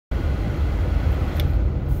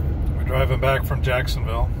Driving back from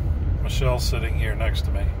Jacksonville. Michelle's sitting here next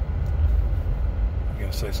to me. You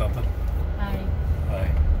gonna say something? Hi.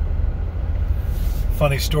 Hi.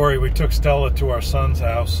 Funny story, we took Stella to our son's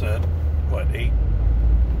house at, what, 8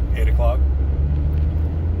 o'clock?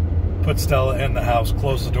 Put Stella in the house,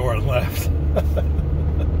 closed the door, and left.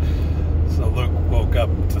 So Luke woke up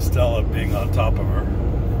to Stella being on top of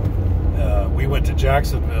her. We went to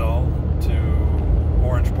Jacksonville to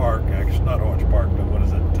Orange Park, actually not Orange Park, but what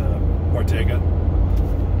is it, Ortega.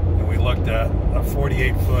 And we looked at a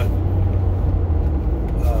 48-foot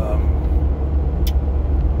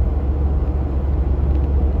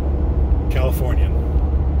Californian.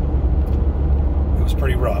 It was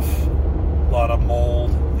pretty rough. A lot of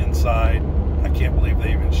mold inside. I can't believe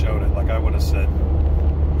they even showed it. Like I would have said,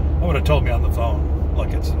 I would have told me on the phone, look,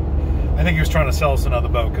 it's, I think he was trying to sell us another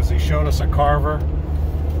boat because he showed us a Carver,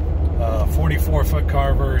 44-foot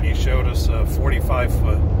Carver, and he showed us a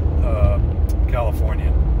 45-foot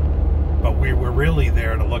Californian. But we were really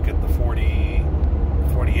there to look at the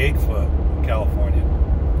 48-foot Californian.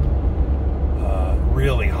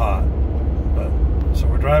 Really hot. But so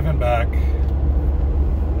we're driving back.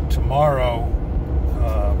 Tomorrow,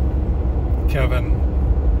 Kevin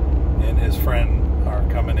and his friend are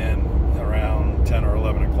coming in around 10 or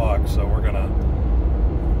 11 o'clock, so we're going to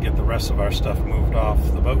get the rest of our stuff moved off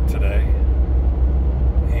the boat today.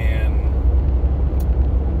 And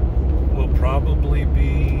we'll probably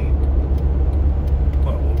be,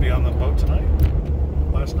 what, we'll be on the boat tonight?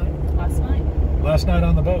 Last night? Last night. Last night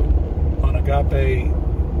on the boat, on Agape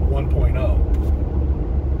 1.0.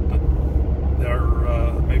 But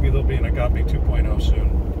maybe there'll be an Agape 2.0 soon.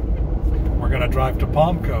 We're going to drive to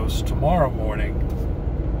Palm Coast tomorrow morning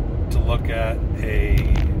to look at a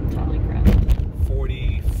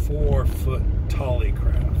 44-foot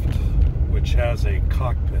Tollycraft, which has a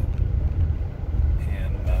cockpit.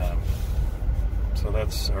 And so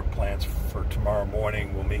that's our plans for tomorrow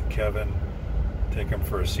morning. We'll meet Kevin, take him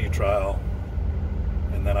for a sea trial,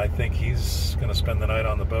 and then I think he's going to spend the night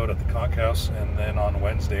on the boat at the Conch House, and then on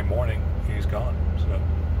Wednesday morning he's gone. So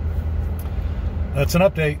that's an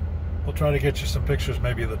update. We'll try to get you some pictures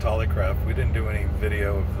maybe of the Tollycraft. We didn't do any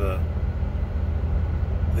video of the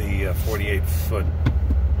 48-foot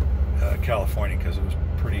California because it was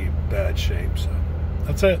pretty bad shape. So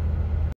that's it.